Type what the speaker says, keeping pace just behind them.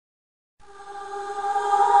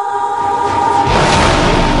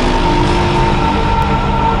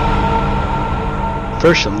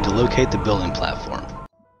First, you'll need to locate the building platform.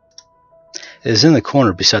 It is in the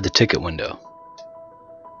corner beside the ticket window.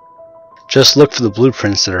 Just look for the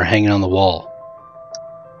blueprints that are hanging on the wall.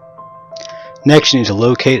 Next, you need to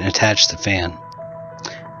locate and attach the fan.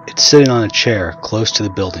 It's sitting on a chair close to the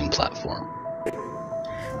building platform.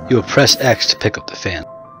 You will press X to pick up the fan.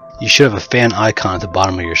 You should have a fan icon at the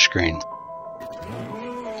bottom of your screen.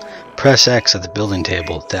 Press X at the building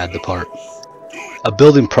table to add the part. A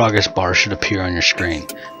building progress bar should appear on your screen.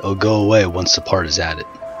 It will go away once the part is added.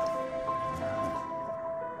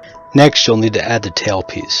 Next, you'll need to add the tail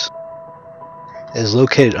piece. It is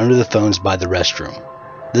located under the phones by the restroom.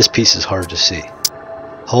 This piece is hard to see.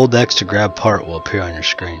 Hold X to grab part will appear on your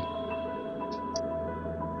screen.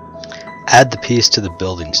 Add the piece to the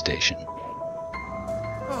building station.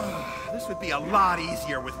 This would be a lot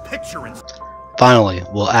easier with pictures. Finally,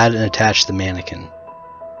 we'll add and attach the mannequin.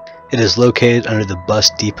 It is located under the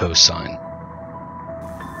bus depot sign.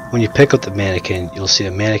 When you pick up the mannequin, you'll see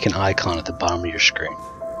a mannequin icon at the bottom of your screen.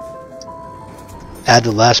 Add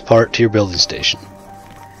the last part to your building station.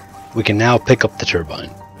 We can now pick up the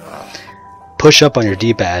turbine. Push up on your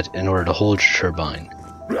D-pad in order to hold your turbine,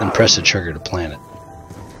 then press the trigger to plant it.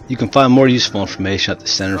 You can find more useful information at the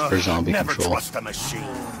Center for Zombie Control. Never trust a machine.